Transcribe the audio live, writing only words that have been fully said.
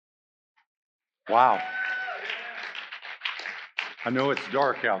Wow. I know it's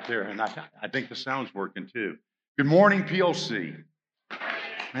dark out there, and I think the sound's working too. Good morning, PLC.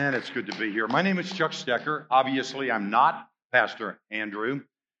 Man, it's good to be here. My name is Chuck Stecker. Obviously, I'm not Pastor Andrew.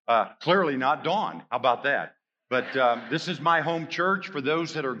 Clearly not Dawn. How about that? But this is my home church. For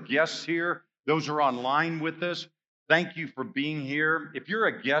those that are guests here, those who are online with us, thank you for being here. If you're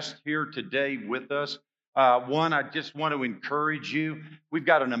a guest here today with us, one, I just want to encourage you. We've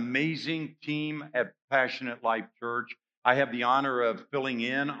got an amazing team at Passionate Life Church. I have the honor of filling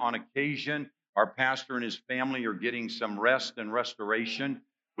in on occasion. Our pastor and his family are getting some rest and restoration,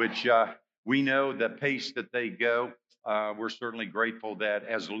 which we know the pace that they go. We're certainly grateful that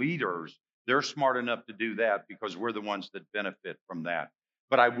as leaders, they're smart enough to do that because we're the ones that benefit from that.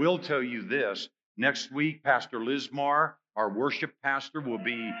 But I will tell you this, next week, Pastor Lismar, our worship pastor, will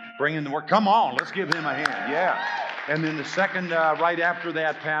be bringing the word. Come on, let's give him a hand. Yeah. And then the second, right after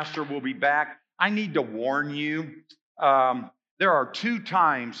that, Pastor will be back. I need to warn you, there are two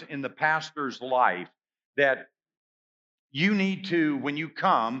times in the pastor's life that you need to, when you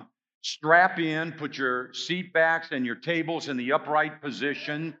come, strap in, put your seat backs and your tables in the upright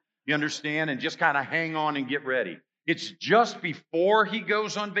position, you understand, and just kind of hang on and get ready. It's just before he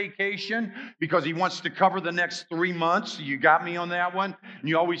goes on vacation because he wants to cover the next 3 months. You got me on that one? And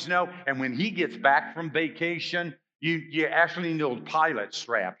you always know. And when he gets back from vacation, you actually need those pilot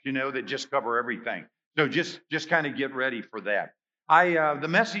straps, that just cover everything. So just kind of get ready for that. The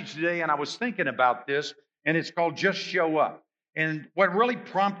message today, and I was thinking about this, and it's called Just Show Up. And what really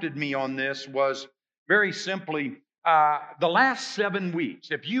prompted me on this was very simply the last 7 weeks.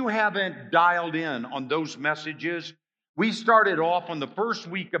 If you haven't dialed in on those messages, we started off on the first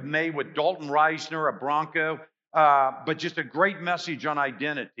week of May with Dalton Reisner, a Bronco, but just a great message on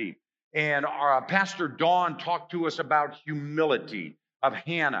identity. And our Pastor Dawn talked to us about humility of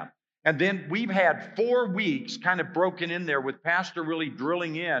Hannah. And then we've had 4 weeks kind of broken in there with Pastor really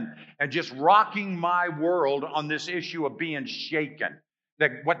drilling in and just rocking my world on this issue of being shaken,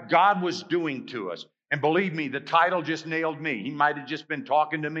 that what God was doing to us. And believe me, the title just nailed me. He might have just been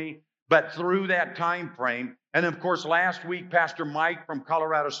talking to me, but through that time frame. And of course, last week, Pastor Mike from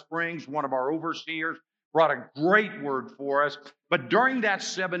Colorado Springs, one of our overseers, brought a great word for us. But during that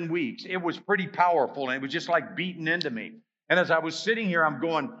 7 weeks, it was pretty powerful, and it was just like beating into me. And as I was sitting here, I'm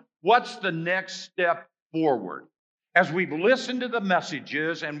going, what's the next step forward? As we've listened to the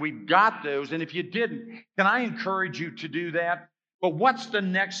messages and we've got those, and if you didn't, can I encourage you to do that? But what's the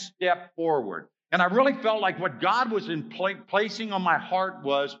next step forward? And I really felt like what God was placing on my heart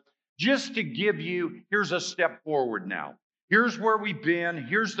was just to give you, here's a step forward now. Here's where we've been.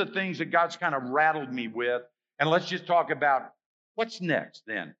 Here's the things that God's kind of rattled me with. And let's just talk about what's next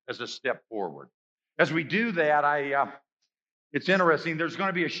then as a step forward. As we do that, it's interesting. There's going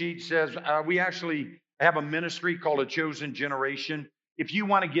to be a sheet that says we actually have a ministry called A Chosen Generation. If you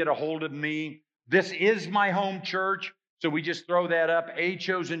want to get a hold of me, this is my home church. So we just throw that up,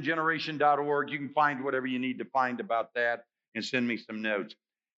 achosengeneration.org. You can find whatever you need to find about that and send me some notes.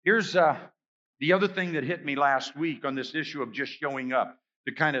 Here's the other thing that hit me last week on this issue of just showing up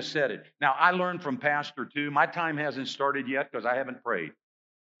to kind of set it. Now, I learned from Pastor too. My time hasn't started yet because I haven't prayed.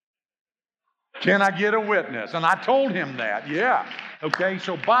 Can I get a witness? And I told him that. Yeah. Okay.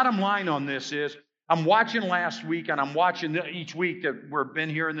 So bottom line on this is I'm watching last week and I'm watching each week that we've been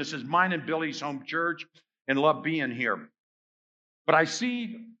here. And this is mine and Billy's home church and love being here. But I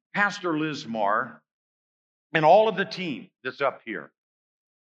see Pastor Lismar and all of the team that's up here.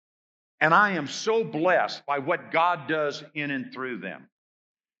 And I am so blessed by what God does in and through them.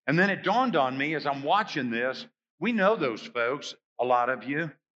 And then it dawned on me as I'm watching this, we know those folks, a lot of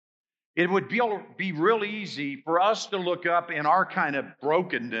you. It would be real easy for us to look up in our kind of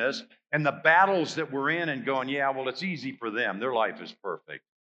brokenness and the battles that we're in and going, yeah, well, it's easy for them. Their life is perfect.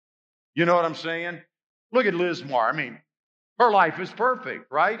 You know what I'm saying? Look at Lismar. I mean, her life is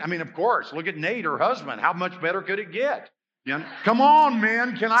perfect, right? I mean, of course. Look at Nate, her husband. How much better could it get? You know? Come on,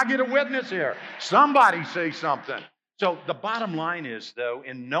 man. Can I get a witness here? Somebody say something. So the bottom line is, though,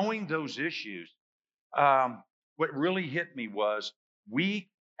 in knowing those issues, what really hit me was week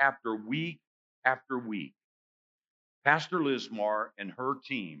after week after week, Pastor Lismar and her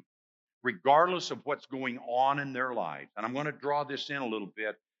team, regardless of what's going on in their lives, and I'm going to draw this in a little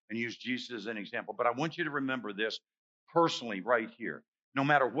bit and use Jesus as an example, but I want you to remember this personally right here. No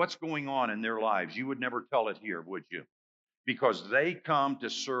matter what's going on in their lives, you would never tell it here, would you? Because they come to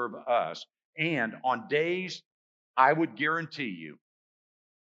serve us. And on days, I would guarantee you,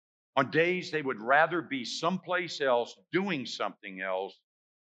 on days they would rather be someplace else doing something else,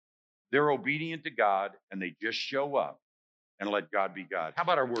 they're obedient to God and they just show up and let God be God. How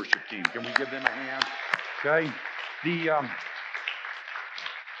about our worship team? Can we give them a hand? Okay.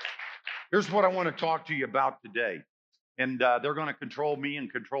 Here's what I want to talk to you about today. And they're going to control me and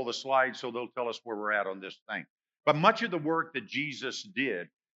control the slides, so they'll tell us where we're at on this thing. But much of the work that Jesus did,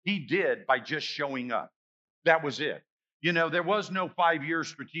 he did by just showing up. That was it. You know, there was no 5-year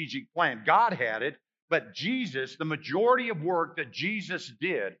strategic plan. God had it, but Jesus, the majority of work that Jesus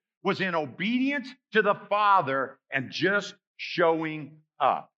did was in obedience to the Father and just showing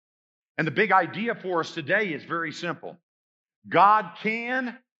up. And the big idea for us today is very simple. God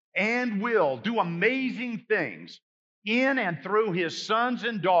can and will do amazing things in and through his sons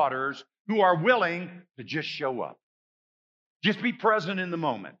and daughters who are willing to just show up. Just be present in the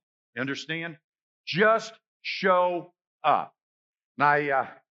moment. You understand? Just show up. Now, it's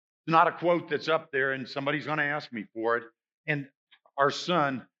not a quote that's up there, and somebody's going to ask me for it. And our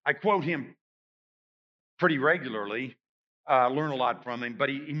son, I quote him pretty regularly, learn a lot from him, but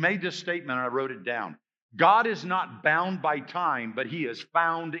he made this statement, and I wrote it down. God is not bound by time, but he is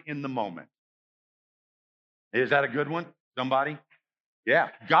found in the moment. Is that a good one? Somebody? Yeah.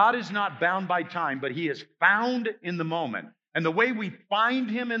 God is not bound by time, but he is found in the moment. And the way we find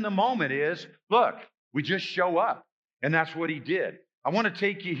him in the moment is, look, we just show up. And that's what he did. I want to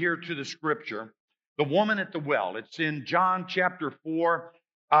take you here to the scripture, the woman at the well. It's in John chapter 4.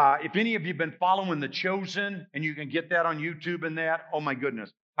 If any of you have been following The Chosen, and you can get that on YouTube and that, oh my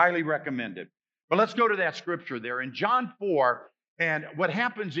goodness, highly recommend it. But let's go to that scripture there in John 4. And what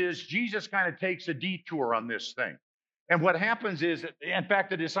happens is Jesus kind of takes a detour on this thing. And what happens is, in fact,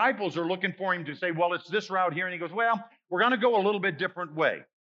 the disciples are looking for him to say, well, it's this route here. And he goes, well, we're going to go a little bit different way.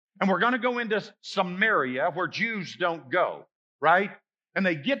 And we're going to go into Samaria where Jews don't go, right? And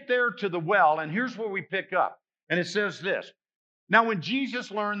they get there to the well, and here's where we pick up. And it says this. Now, when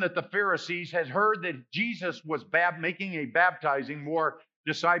Jesus learned that the Pharisees had heard that Jesus was baptizing more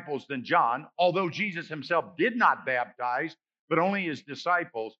disciples than John, although Jesus himself did not baptize, but only his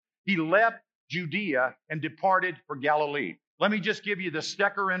disciples, he left Judea and departed for Galilee. Let me just give you the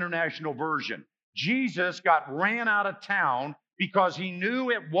Stecker International version. Jesus ran out of town because he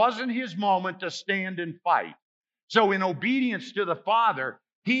knew it wasn't his moment to stand and fight. So in obedience to the Father,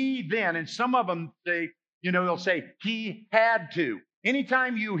 he then, and some of them say, they'll say he had to.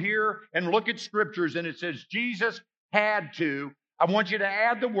 Anytime you hear and look at scriptures and it says Jesus had to, I want you to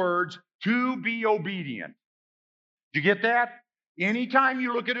add the words to be obedient. Do you get that? Anytime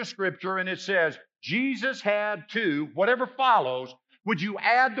you look at a scripture and it says Jesus had to, whatever follows, would you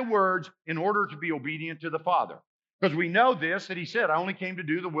add the words in order to be obedient to the Father? Because we know this, that he said, I only came to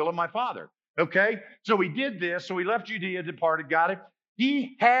do the will of my Father. Okay? So he did this. So he left Judea, departed, got it.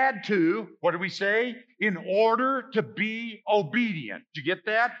 He had to, what do we say? In order to be obedient. Did you get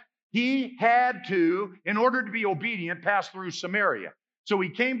that? He had to, in order to be obedient, pass through Samaria. So he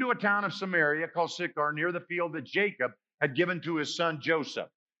came to a town of Samaria called Sychar, near the field that Jacob had given to his son Joseph.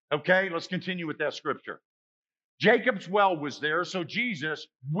 Okay, let's continue with that scripture. Jacob's well was there, so Jesus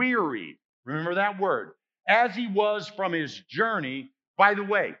wearied. Remember that word. As he was from his journey, by the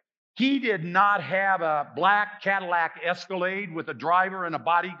way, he did not have a black Cadillac Escalade with a driver and a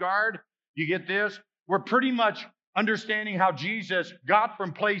bodyguard. You get this? We're pretty much understanding how Jesus got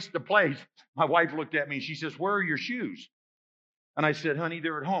from place to place. My wife looked at me and she says, where are your shoes? And I said, honey,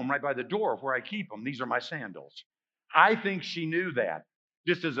 they're at home right by the door where I keep them. These are my sandals. I think she knew that.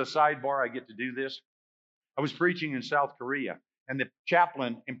 Just as a sidebar, I get to do this. I was preaching in South Korea, and the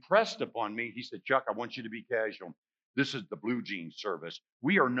chaplain impressed upon me. He said, Chuck, I want you to be casual. This is the Blue Jeans service.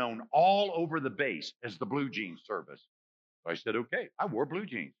 We are known all over the base as the Blue Jeans service. So I said, okay. I wore blue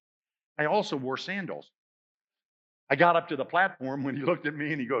jeans. I also wore sandals. I got up to the platform when he looked at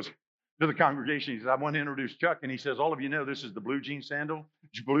me and he goes to the congregation. He said, I want to introduce Chuck. And he says, all of you know this is the Blue Jeans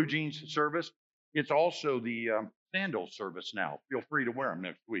Blue Jeans service. It's also the sandal service now. Feel free to wear them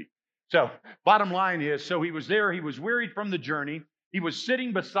next week. So bottom line is, so he was there. He was wearied from the journey. He was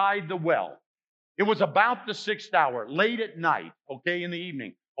sitting beside the well. It was about the 6th hour, late at night, okay, in the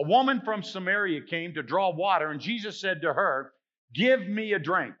evening. A woman from Samaria came to draw water, and Jesus said to her, give me a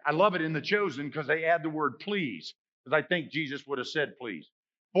drink. I love it in The Chosen because they add the word please, because I think Jesus would have said please.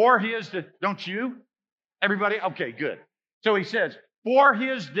 Don't you? Everybody? Okay, good. So he says, for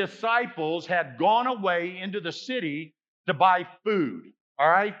his disciples had gone away into the city to buy food. All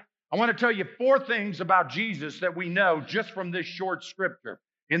right? I want to tell you 4 things about Jesus that we know just from this short scripture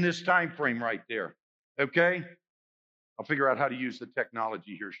in this time frame right there. Okay? I'll figure out how to use the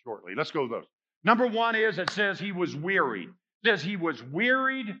technology here shortly. Let's go to those. Number 1 is it says he was wearied. It says he was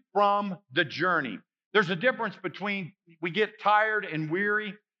wearied from the journey. There's a difference between we get tired and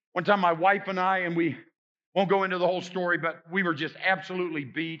weary. One time my wife and I, and we Won't go into the whole story, but we were just absolutely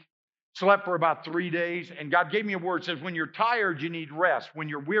beat. Slept for about 3 days, and God gave me a word. It says, when you're tired, you need rest. When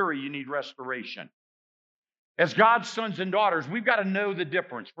you're weary, you need restoration. As God's sons and daughters, we've got to know the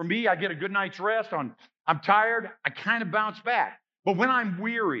difference. For me, I get a good night's rest. I'm tired, I kind of bounce back. But when I'm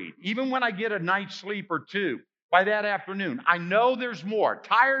wearied, even when I get a night's sleep or two, by that afternoon, I know there's more.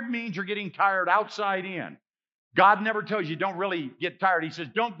 Tired means you're getting tired outside in. God never tells you don't really get tired. He says,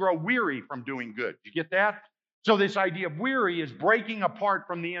 don't grow weary from doing good. You get that? So this idea of weary is breaking apart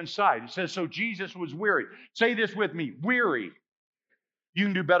from the inside. It says, so Jesus was weary. Say this with me, weary. You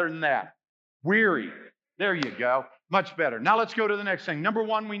can do better than that. Weary. There you go. Much better. Now let's go to the next thing. Number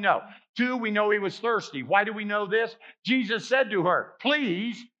 1, we know. 2, we know he was thirsty. Why do we know this? Jesus said to her,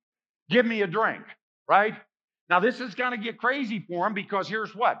 please give me a drink, right? Now this is going to get crazy for him because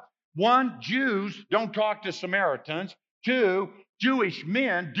here's what. 1, Jews don't talk to Samaritans. 2, Jewish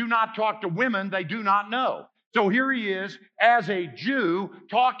men do not talk to women they do not know. So here he is as a Jew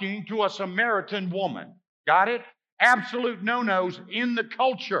talking to a Samaritan woman. Got it? Absolute no-nos in the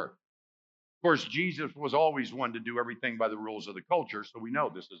culture. Of course, Jesus was always one to do everything by the rules of the culture, so we know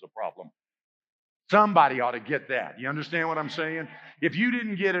this is a problem. Somebody ought to get that. You understand what I'm saying? If you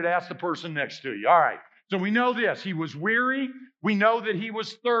didn't get it, ask the person next to you. All right. So we know this. He was weary. We know that he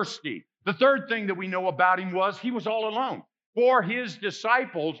was thirsty. The third thing that we know about him was he was all alone. For his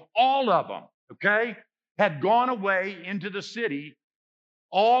disciples, all of them, okay, had gone away into the city,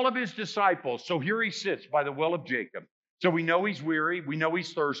 all of his disciples. So here he sits by the well of Jacob. So we know he's weary. We know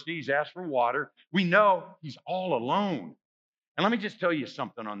he's thirsty. He's asked for water. We know he's all alone. And let me just tell you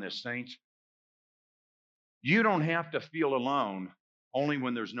something on this, saints. You don't have to feel alone only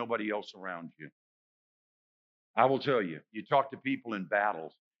when there's nobody else around you. I will tell you, you talk to people in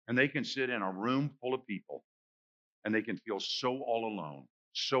battles, and they can sit in a room full of people, and they can feel so all alone,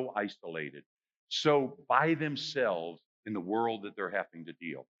 so isolated, so by themselves in the world that they're having to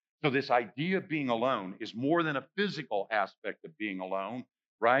deal. So this idea of being alone is more than a physical aspect of being alone,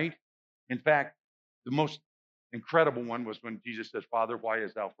 right? In fact, the most incredible one was when Jesus says, Father, why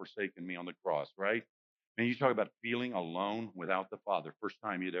hast thou forsaken me on the cross, right? And you talk about feeling alone without the Father. First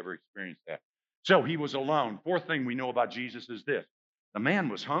time you'd ever experienced that. So he was alone. Fourth thing we know about Jesus is this. The man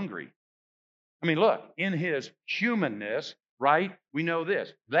was hungry. I mean, look, in his humanness, right, we know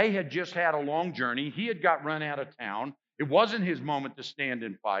this. They had just had a long journey. He had got run out of town. It wasn't his moment to stand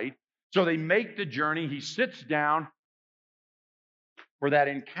and fight. So they make the journey. He sits down for that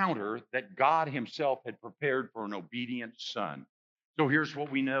encounter that God himself had prepared for an obedient son. So here's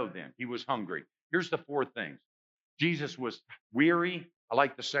what we know then. He was hungry. Here's the 4 things. Jesus was weary. I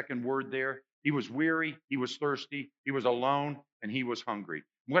like the second word there. He was weary, he was thirsty, he was alone, and he was hungry.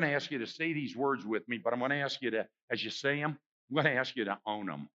 I'm going to ask you to say these words with me, but I'm going to ask you to, as you say them, I'm going to ask you to own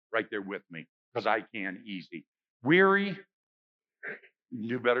them right there with me, because I can easy. Weary, you can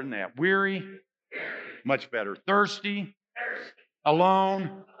do better than that. Weary, much better. Thirsty,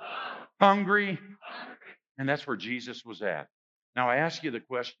 alone, hungry, and that's where Jesus was at. Now I ask you the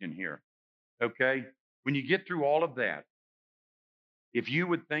question here, okay? When you get through all of that, if you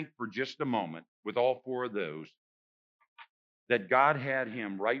would think for just a moment, with all 4 of those, that God had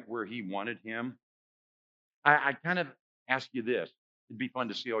him right where he wanted him, I kind of ask you this. It'd be fun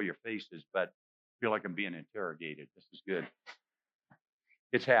to see all your faces, but I feel like I'm being interrogated. This is good.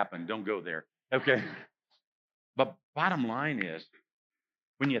 It's happened. Don't go there. Okay. But bottom line is,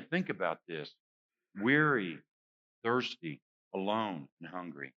 when you think about this, weary, thirsty, alone, and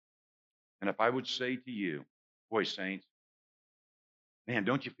hungry. And if I would say to you, boy, saints, man,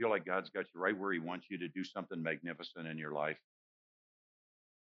 don't you feel like God's got you right where he wants you to do something magnificent in your life?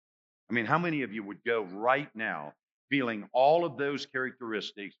 I mean, how many of you would go right now feeling all of those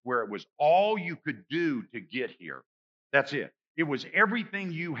characteristics where it was all you could do to get here? That's it. It was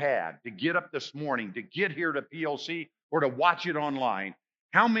everything you had to get up this morning, to get here to PLC or to watch it online.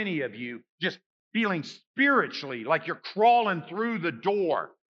 How many of you just feeling spiritually like you're crawling through the door?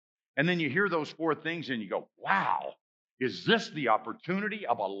 And then you hear those 4 things and you go, wow. Is this the opportunity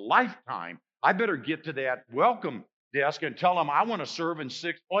of a lifetime? I better get to that welcome desk and tell them I want to serve in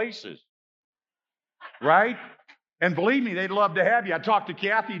 6 places. Right? And believe me, they'd love to have you. I talked to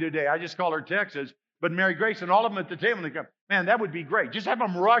Kathy today. I just call her Texas. But Mary Grace and all of them at the table, they go, man, that would be great. Just have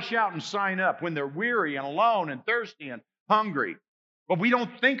them rush out and sign up when they're weary and alone and thirsty and hungry. But we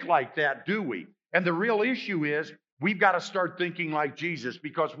don't think like that, do we? And the real issue is we've got to start thinking like Jesus,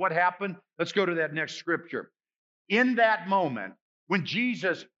 because what happened? Let's go to that next scripture. In that moment, when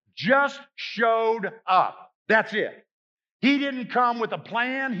Jesus just showed up, that's it. He didn't come with a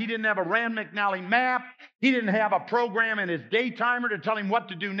plan. He didn't have a Rand McNally map. He didn't have a program in his day timer to tell him what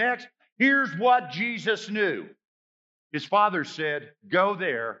to do next. Here's what Jesus knew. His Father said, go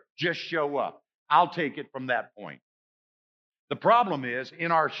there, just show up. I'll take it from that point. The problem is,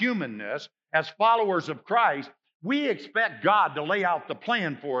 in our humanness, as followers of Christ, we expect God to lay out the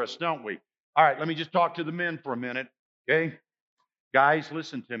plan for us, don't we? All right, let me just talk to the men for a minute, okay? Guys,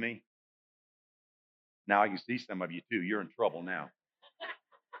 listen to me. Now I can see some of you too. You're in trouble now.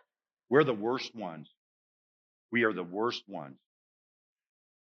 We're the worst ones. We are the worst ones.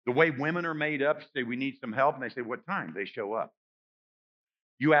 The way women are made up, say we need some help, and they say, what time? They show up.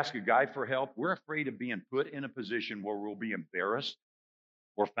 You ask a guy for help, we're afraid of being put in a position where we'll be embarrassed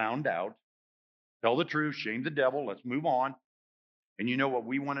or found out. Tell the truth, shame the devil, let's move on. And you know what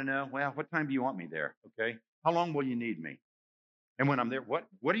we want to know? Well, what time do you want me there? Okay. How long will you need me? And when I'm there, what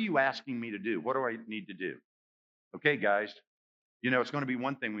are you asking me to do? What do I need to do? Okay, guys. It's going to be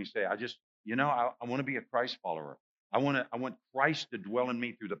one thing we say, I want to be a Christ follower. I want Christ to dwell in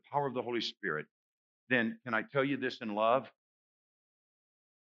me through the power of the Holy Spirit. Then can I tell you this in love?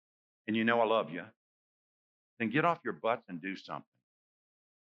 And I love you. Then get off your butts and do something.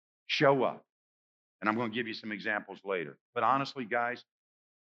 Show up. And I'm going to give you some examples later. But honestly, guys,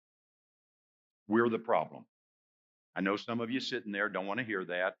 we're the problem. I know some of you sitting there don't want to hear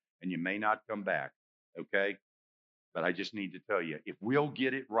that, and you may not come back, okay? But I just need to tell you, if we'll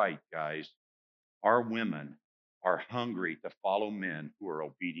get it right, guys, our women are hungry to follow men who are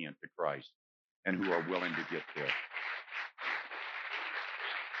obedient to Christ and who are willing to get there.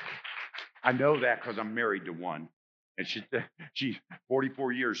 I know that because I'm married to one. And she's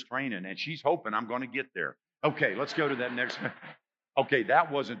 44 years training, and she's hoping I'm going to get there. Okay, let's go to that next. Okay,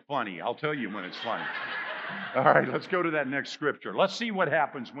 that wasn't funny. I'll tell you when it's funny. All right, let's go to that next scripture. Let's see what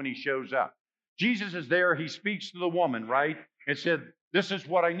happens when he shows up. Jesus is there. He speaks to the woman, right? And said, this is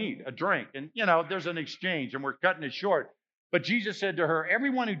what I need, a drink. And, there's an exchange, and we're cutting it short. But Jesus said to her,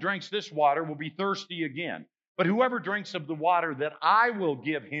 everyone who drinks this water will be thirsty again. But whoever drinks of the water that I will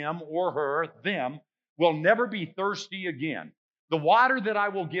give him or her, them, will never be thirsty again. The water that I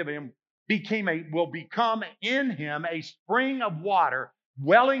will give him will become in him a spring of water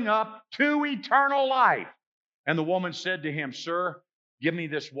welling up to eternal life. And the woman said to him, sir, give me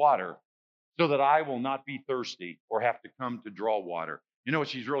this water so that I will not be thirsty or have to come to draw water. You know what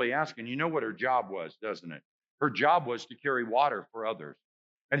she's really asking? You know what her job was, doesn't it? Her job was to carry water for others.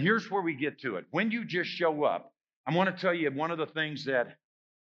 And here's where we get to it. When you just show up, I want to tell you one of the things that,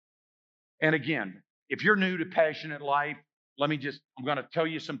 and again, if you're new to Passionate Life, I'm going to tell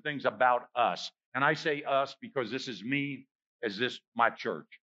you some things about us. And I say us because this is me, as this my church.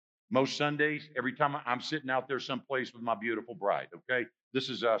 Most Sundays, every time I'm sitting out there someplace with my beautiful bride, okay? This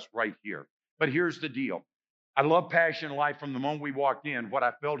is us right here. But here's the deal. I love Passionate Life from the moment we walked in. What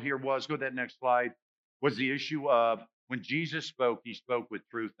I felt here was, go to that next slide, was the issue of when Jesus spoke, he spoke with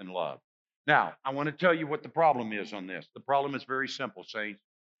truth and love. Now, I want to tell you what the problem is on this. The problem is very simple, saints.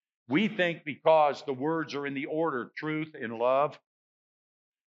 We think because the words are in the order truth and love,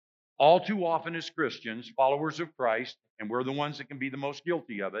 all too often as Christians, followers of Christ, and we're the ones that can be the most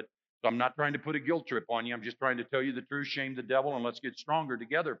guilty of it. So I'm not trying to put a guilt trip on you. I'm just trying to tell you the truth, shame the devil, and let's get stronger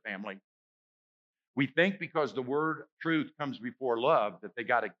together, family. We think because the word truth comes before love that they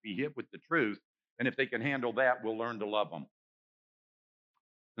got to be hit with the truth. And if they can handle that, we'll learn to love them.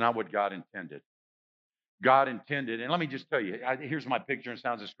 Not what God intended. God intended, and let me just tell you, here's my picture. It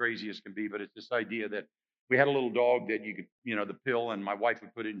sounds as crazy as can be, but it's this idea that we had a little dog that you could, the pill, and my wife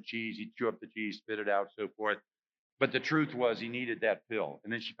would put it in cheese. He'd chew up the cheese, spit it out, so forth. But the truth was he needed that pill.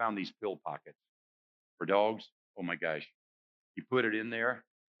 And then she found these pill pockets for dogs. Oh my gosh. He put it in there.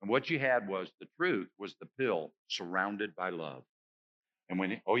 And what you had was the truth was the pill surrounded by love. And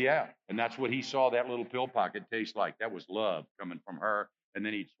and that's what he saw that little pill pocket taste like. That was love coming from her. And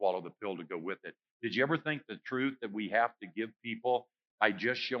then he'd swallow the pill to go with it. Did you ever think the truth that we have to give people by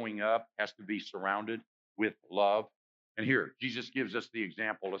just showing up has to be surrounded with love? And here, Jesus gives us the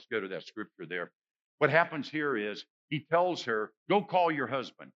example. Let's go to that scripture there. What happens here is he tells her, go call your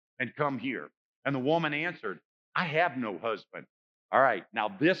husband and come here. And the woman answered, I have no husband. All right, now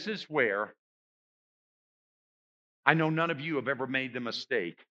this is where I know none of you have ever made the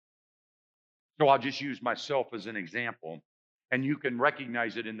mistake. So I'll just use myself as an example. And you can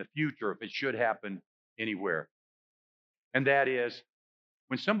recognize it in the future if it should happen anywhere. And that is,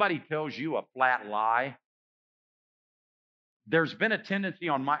 when somebody tells you a flat lie, there's been a tendency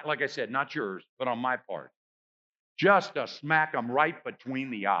on like I said, not yours, but on my part, just to smack them right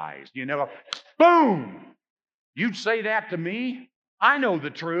between the eyes. Boom! You'd say that to me? I know the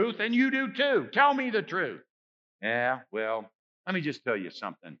truth, and you do too. Tell me the truth. Yeah, well, let me just tell you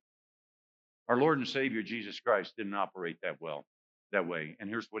something. Our Lord and Savior, Jesus Christ, didn't operate that way. And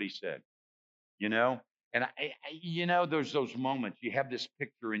here's what he said. you know? And there's those moments you have this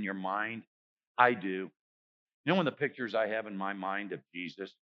picture in your mind. I do. You know, one of the pictures I have in my mind of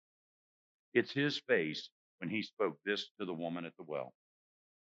Jesus, it's his face when he spoke this to the woman at the well.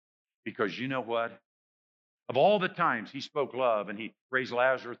 Because you know what? Of all the times he spoke love and he raised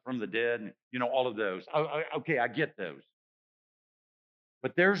Lazarus from the dead, and all of those. Okay, I get those.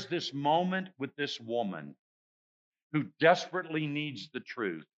 But there's this moment with this woman who desperately needs the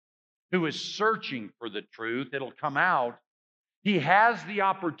truth, who is searching for the truth. It'll come out. He has the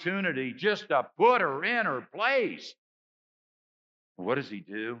opportunity just to put her in her place. What does he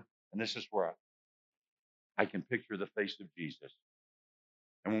do? And this is where I can picture the face of Jesus.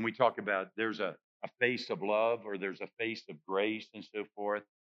 And when we talk about there's a face of love or there's a face of grace and so forth,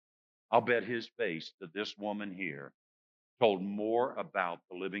 I'll bet his face to this woman here told more about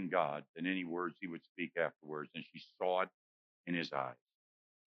the living God than any words he would speak afterwards. And she saw it in his eyes.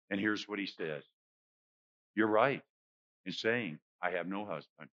 And here's what he says. You're right in saying, I have no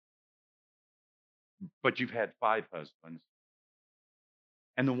husband. But you've had 5 husbands.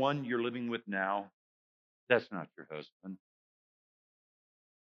 And the one you're living with now, that's not your husband.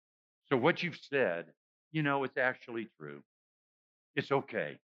 So what you've said, it's actually true. It's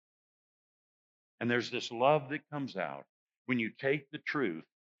okay. And there's this love that comes out when you take the truth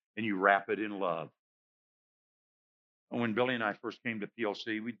and you wrap it in love. And when Billy and I first came to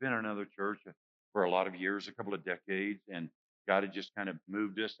PLC, we'd been in another church for a lot of years, a couple of decades, and God had just kind of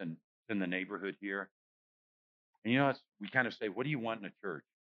moved us and in the neighborhood here. And we kind of say, what do you want in a church?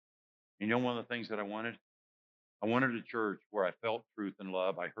 And one of the things that I wanted a church where I felt truth and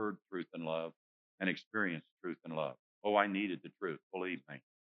love, I heard truth and love, and experienced truth and love. Oh, I needed the truth, believe me.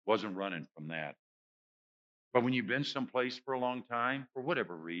 Wasn't running from that. But when you've been someplace for a long time, for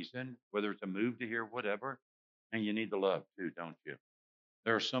whatever reason, whether it's a move to here, whatever, and you need the love too, don't you?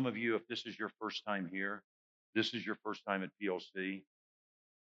 There are some of you, if this is your first time here, this is your first time at PLC,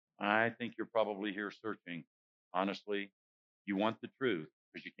 I think you're probably here searching. Honestly, you want the truth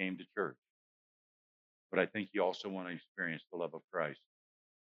because you came to church. But I think you also want to experience the love of Christ.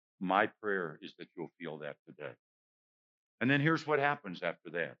 My prayer is that you'll feel that today. And then here's what happens after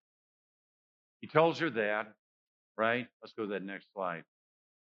that. He tells her that, right? Let's go to that next slide.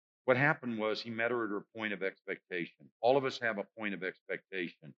 What happened was he met her at her point of expectation. All of us have a point of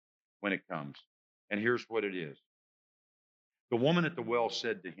expectation when it comes. And here's what it is. The woman at the well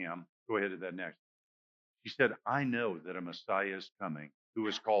said to him, go ahead to that next. She said, I know that a Messiah is coming who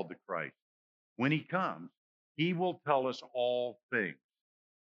is called the Christ. When he comes, he will tell us all things.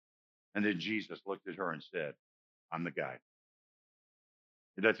 And then Jesus looked at her and said, I'm the guy.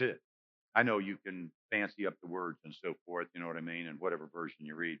 And that's it. I know you can fancy up the words and so forth, you know what I mean, in whatever version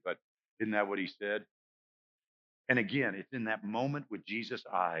you read, but isn't that what he said? And again, it's in that moment with Jesus'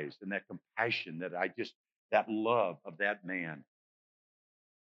 eyes and that compassion that love of that man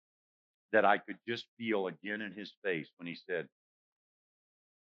that I could just feel again in his face when he said,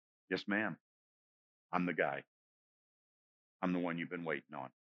 yes, ma'am, I'm the guy. I'm the one you've been waiting on.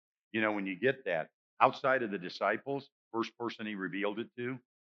 When you get that, outside of the disciples, first person he revealed it to,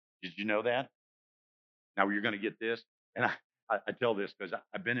 did you know that? Now you're going to get this. And I tell this because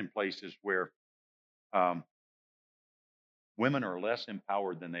I've been in places where women are less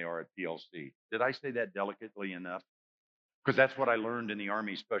empowered than they are at PLC. Did I say that delicately enough? Because that's what I learned in the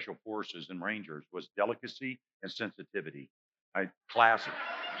Army Special Forces and Rangers was delicacy and sensitivity. Classic.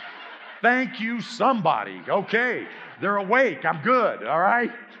 Thank you, somebody. Okay, they're awake. I'm good. All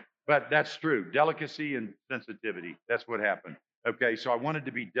right. But that's true. Delicacy and sensitivity. That's what happened. Okay, so I wanted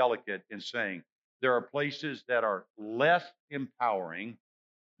to be delicate in saying there are places that are less empowering,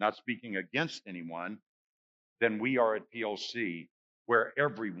 not speaking against anyone, than we are at PLC, where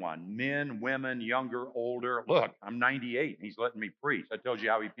everyone, men, women, younger, older, look, I'm 98 and he's letting me preach. I told you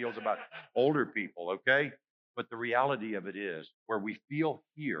how he feels about older people, okay? But the reality of it is where we feel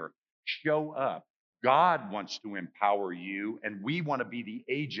here, show up. God wants to empower you, and we want to be the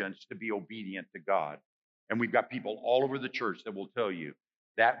agents to be obedient to God. And we've got people all over the church that will tell you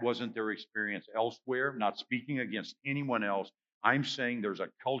that wasn't their experience elsewhere. Not speaking against anyone else. I'm saying there's a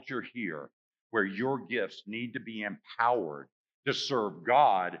culture here where your gifts need to be empowered to serve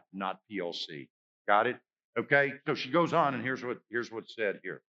God, not PLC. Got it? Okay. So she goes on, and here's what's said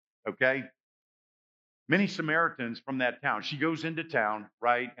here. Okay. Many Samaritans from that town. She goes into town,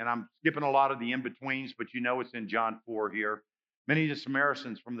 right? And I'm skipping a lot of the in-betweens, but it's in John 4 here. Many of the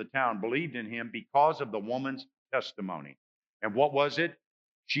Samaritans from the town believed in him because of the woman's testimony. And what was it?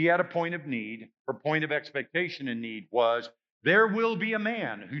 She had a point of need. Her point of expectation and need was, there will be a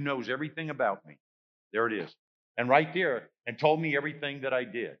man who knows everything about me. There it is. And right there, and told me everything that I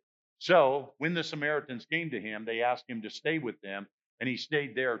did. So when the Samaritans came to him, they asked him to stay with them, and he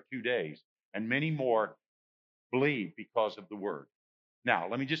stayed there 2 days. And many more believed because of the word. Now,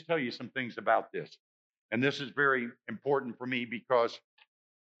 let me just tell you some things about this. And this is very important for me because,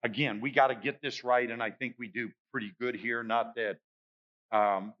 again, we got to get this right. And I think we do pretty good here. Not that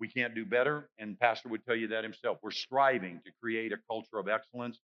we can't do better. And Pastor would tell you that himself. We're striving to create a culture of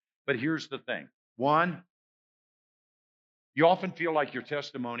excellence. But here's the thing. One, you often feel like your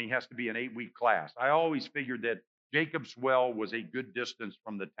testimony has to be an 8-week class. I always figured that Jacob's Well was a good distance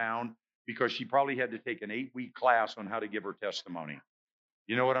from the town because she probably had to take an 8-week class on how to give her testimony.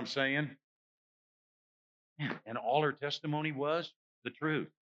 You know what I'm saying? Yeah. And all her testimony was the truth.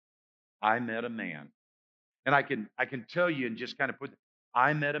 I met a man. And I can tell you and just kind of put,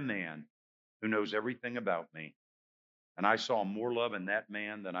 I met a man who knows everything about me. And I saw more love in that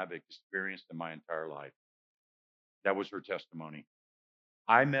man than I've experienced in my entire life. That was her testimony.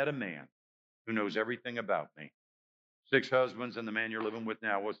 I met a man who knows everything about me. 6 husbands, and the man you're living with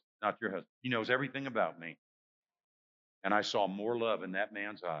now was not your husband. He knows everything about me. And I saw more love in that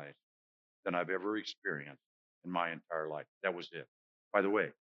man's eyes than I've ever experienced in my entire life. That was it. By the way,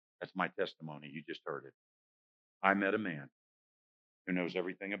 that's my testimony. You just heard it. I met a man who knows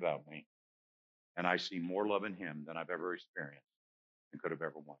everything about me, and I see more love in him than I've ever experienced and could have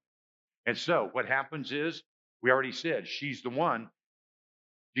ever wanted. And so what happens is, we already said, she's the one.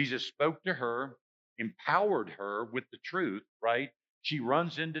 Jesus spoke to her, empowered her with the truth, right? She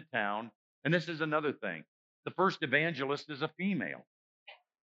runs into town. And this is another thing. The first evangelist is a female.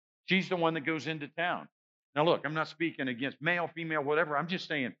 She's the one that goes into town. Now, look, I'm not speaking against male, female, whatever. I'm just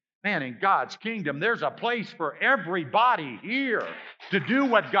saying, man, in God's kingdom, there's a place for everybody here to do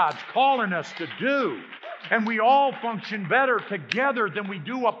what God's calling us to do. And we all function better together than we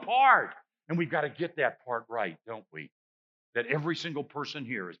do apart. And we've got to get that part right, don't we? That every single person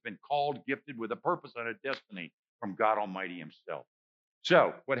here has been called, gifted with a purpose and a destiny from God Almighty himself.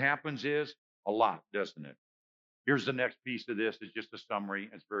 So what happens is a lot, doesn't it? Here's the next piece of this. It's just a summary.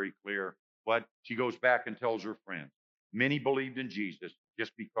 It's very clear. But she goes back and tells her friends. Many believed in Jesus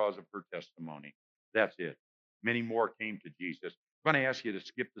just because of her testimony. That's it. Many more came to Jesus. I'm going to ask you to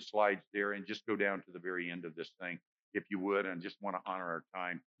skip the slides there and just go down to the very end of this thing, if you would, and just want to honor our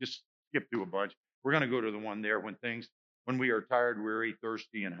time. Just skip through a bunch. We're going to go to the one there when we are tired, weary,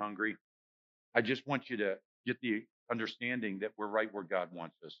 thirsty, and hungry. I just want you to get the understanding that we're right where God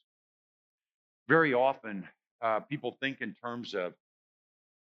wants us. Very often, people think in terms of,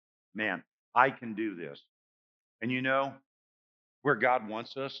 man, I can do this. And you know, where God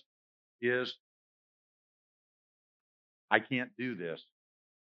wants us is, I can't do this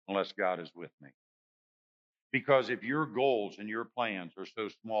unless God is with me. Because if your goals and your plans are so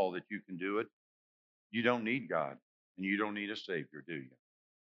small that you can do it, you don't need God and you don't need a Savior, do you?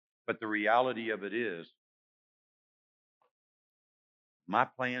 But the reality of it is, my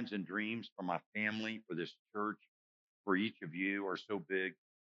plans and dreams for my family, for this church, for each of you are so big,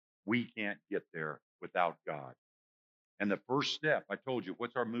 we can't get there without God. And the first step, I told you,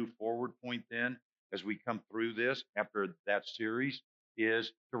 what's our move forward point then as we come through this after that series,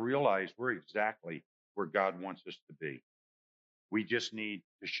 is to realize we're exactly where God wants us to be. We just need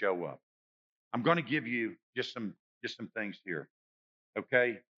to show up. I'm going to give you just some things here.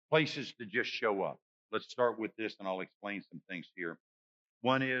 Okay? Places to just show up. Let's start with this and I'll explain some things here.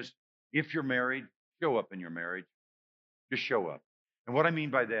 One is, if you're married, show up in your marriage. Just show up. And what I mean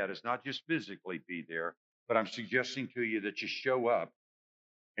by that is not just physically be there, but I'm suggesting to you that you show up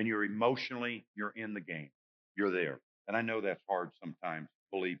and you're in the game. You're there. And I know that's hard sometimes,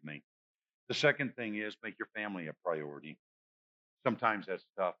 believe me. The second thing is, make your family a priority. Sometimes that's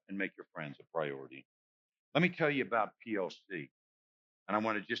tough, and make your friends a priority. Let me tell you about PLC. And I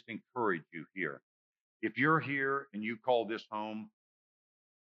want to just encourage you here. If you're here and you call this home,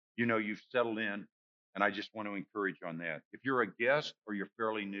 you know you've settled in, and I just want to encourage you on that. If you're a guest or you're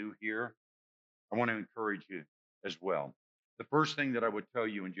fairly new here, I want to encourage you as well. The first thing that I would tell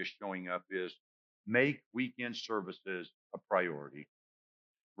you in just showing up is, make weekend services a priority.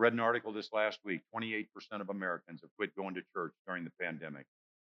 Read an article this last week, 28% of Americans have quit going to church during the pandemic.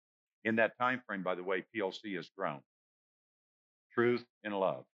 In that time frame, by the way, PLC has grown. Truth and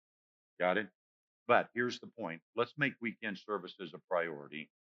love. Got it? But here's the point. Let's make weekend services a priority.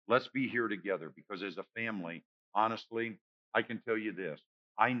 Let's be here together, because as a family, honestly, I can tell you this.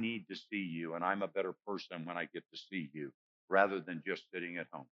 I need to see you, and I'm a better person when I get to see you rather than just sitting at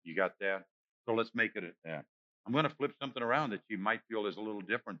home. You got that? So let's make it that. I'm going to flip something around that you might feel is a little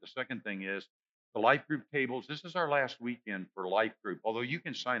different. The second thing is the life group tables. This is our last weekend for life group, although you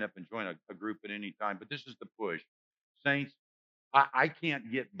can sign up and join a group at any time, but this is the push. Saints, I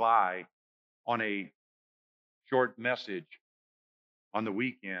can't get by on a short message on the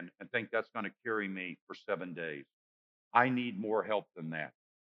weekend and think that's going to carry me for 7 days. I need more help than that.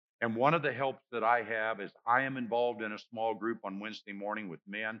 And one of the helps that I have is I am involved in a small group on Wednesday morning with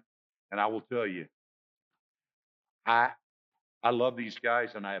men. And I will tell you, I I love these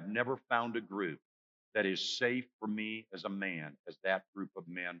guys, and I have never found a group that is safe for me as a man as that group of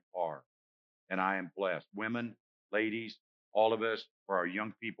men are. And I am blessed. Women, ladies, all of us, for our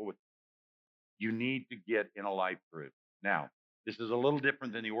young people, you need to get in a life group. Now, this is a little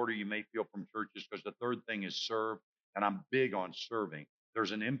different than the order you may feel from churches because the third thing is serve, and I'm big on serving.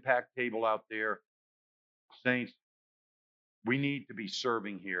 There's an impact table out there. Saints, we need to be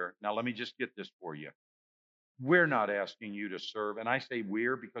serving here. Now, let me just get this for you. We're not asking you to serve. And I say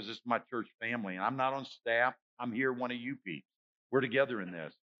we're because this is my church family, and I'm not on staff. I'm here, one of you peeps. We're together in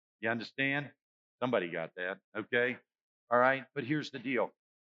this. You understand? Somebody got that. Okay. All right. But here's the deal.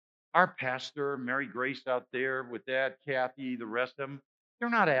 Our pastor, Mary Grace out there with that, Kathy, the rest of them, they're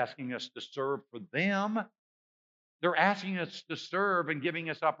not asking us to serve for them. They're asking us to serve and giving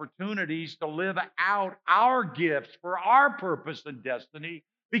us opportunities to live out our gifts for our purpose and destiny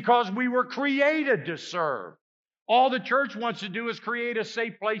because we were created to serve. All the church wants to do is create a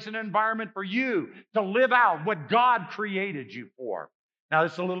safe place and environment for you to live out what God created you for. Now,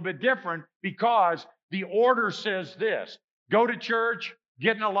 it's a little bit different because the order says this: go to church,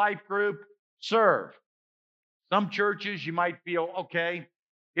 get in a life group, serve. Some churches you might feel, okay,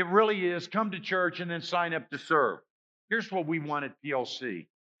 it really is come to church and then sign up to serve. Here's what we want at PLC.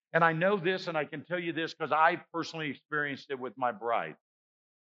 And I know this, and I can tell you this because I personally experienced it with my bride.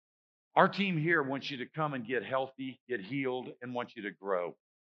 Our team here wants you to come and get healthy, get healed, and wants you to grow.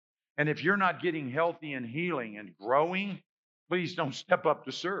 And if you're not getting healthy and healing and growing, please don't step up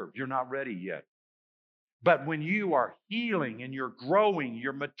to serve. You're not ready yet. But when you are healing and you're growing,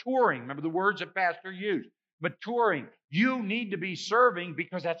 you're maturing. Remember the words that Pastor used, maturing. You need to be serving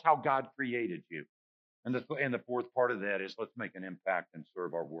because that's how God created you. And the fourth part of that is let's make an impact and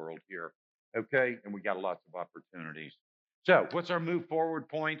serve our world here. Okay? And we got lots of opportunities. So what's our move forward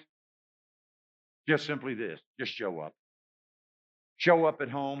point? Just simply this: just show up. Show up at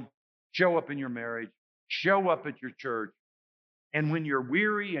home, show up in your marriage, show up at your church. And when you're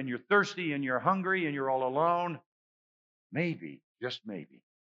weary and you're thirsty and you're hungry and you're all alone, maybe, just maybe,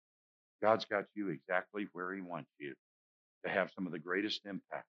 God's got you exactly where He wants you to have some of the greatest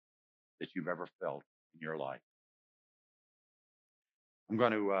impact that you've ever felt in your life.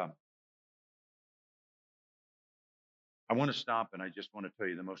 I want to stop, and I just want to tell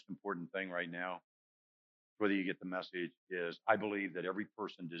you the most important thing right now, whether you get the message, is I believe that every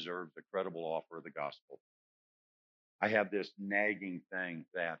person deserves a credible offer of the gospel. I have this nagging thing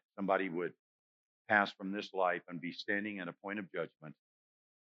that somebody would pass from this life and be standing at a point of judgment.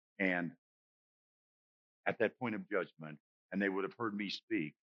 And at that point of judgment, and they would have heard me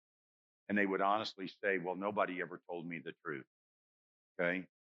speak, and they would honestly say, well, nobody ever told me the truth. Okay?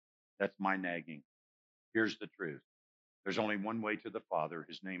 That's my nagging. Here's the truth. There's only one way to the Father.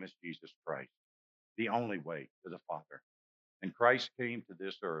 His name is Jesus Christ. The only way to the Father. And Christ came to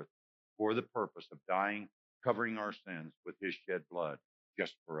this earth for the purpose of dying, covering our sins with His shed blood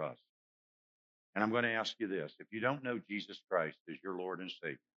just for us. And I'm going to ask you this: if you don't know Jesus Christ as your Lord and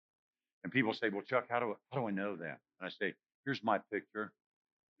Savior, and people say, well, Chuck, how do I know that? And I say, here's my picture.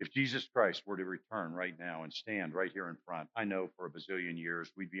 If Jesus Christ were to return right now and stand right here in front, I know for a bazillion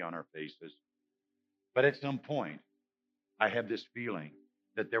years we'd be on our faces. But at some point, I have this feeling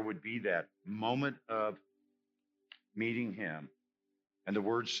that there would be that moment of meeting Him. And the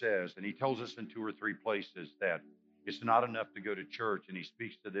Word says, and He tells us in 2 or 3 places, that it's not enough to go to church. And He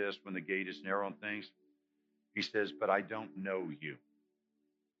speaks to this when the gate is narrow and things. He says, but I don't know you.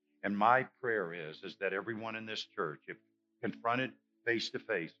 And my prayer is that everyone in this church, if confronted face to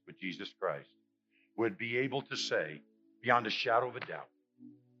face with Jesus Christ, would be able to say, beyond a shadow of a doubt,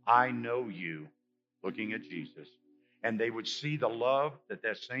 I know you, looking at Jesus. And they would see the love that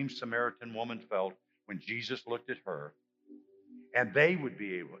that same Samaritan woman felt when Jesus looked at her. And they would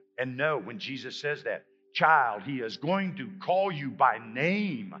be able and know when Jesus says that, child, He is going to call you by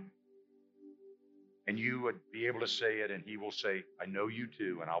name. And you would be able to say it, and He will say, I know you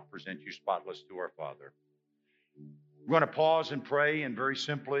too, and I'll present you spotless to our Father. We're going to pause and pray, and very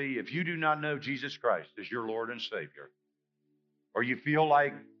simply, if you do not know Jesus Christ as your Lord and Savior, or you feel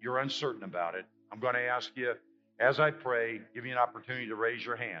like you're uncertain about it, I'm going to ask you, as I pray, give you an opportunity to raise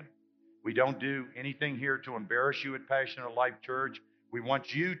your hand. We don't do anything here to embarrass you at Passionate Life Church. We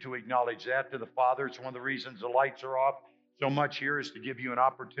want you to acknowledge that to the Father. It's one of the reasons the lights are off so much here, is to give you an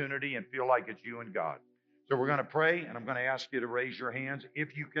opportunity and feel like it's you and God. So we're going to pray, and I'm going to ask you to raise your hands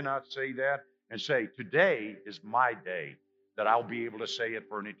if you cannot say that and say, today is my day that I'll be able to say it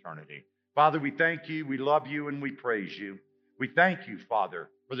for an eternity. Father, we thank you, we love you, and we praise you. We thank you,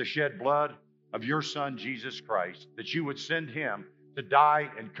 Father, for the shed blood of your Son, Jesus Christ, that you would send him to die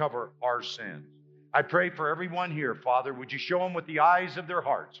and cover our sins. I pray for everyone here, Father, would you show them with the eyes of their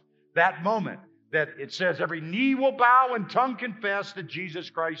hearts that moment that it says every knee will bow and tongue confess that Jesus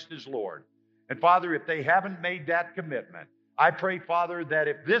Christ is Lord. And Father, if they haven't made that commitment, I pray, Father, that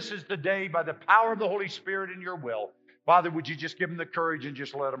if this is the day by the power of the Holy Spirit and your will, Father, would you just give them the courage and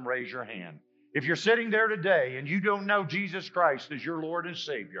just let them raise your hand. If you're sitting there today and you don't know Jesus Christ as your Lord and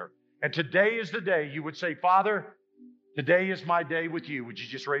Savior, and today is the day you would say, Father, today is my day with you. Would you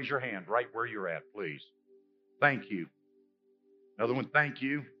just raise your hand right where you're at, please? Thank you. Another one, thank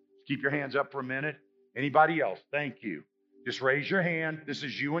you. Keep your hands up for a minute. Anybody else? Thank you. Just raise your hand. This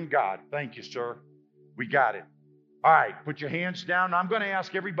is you and God. Thank you, sir. We got it. All right, put your hands down. I'm going to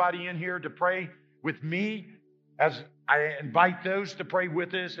ask everybody in here to pray with me as I invite those to pray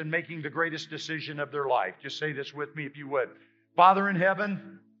with us in making the greatest decision of their life. Just say this with me if you would. Father in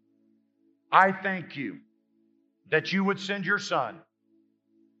heaven, I thank you that you would send your Son,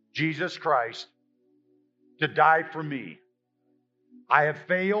 Jesus Christ, to die for me. I have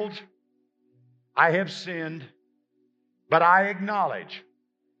failed. I have sinned. But I acknowledge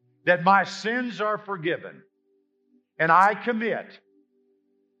that my sins are forgiven. And I commit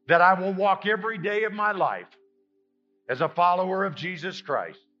that I will walk every day of my life as a follower of Jesus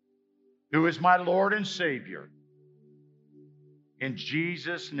Christ, who is my Lord and Savior. In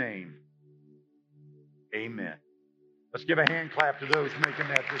Jesus' name, amen. Let's give a hand clap to those making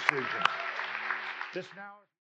that decision. This now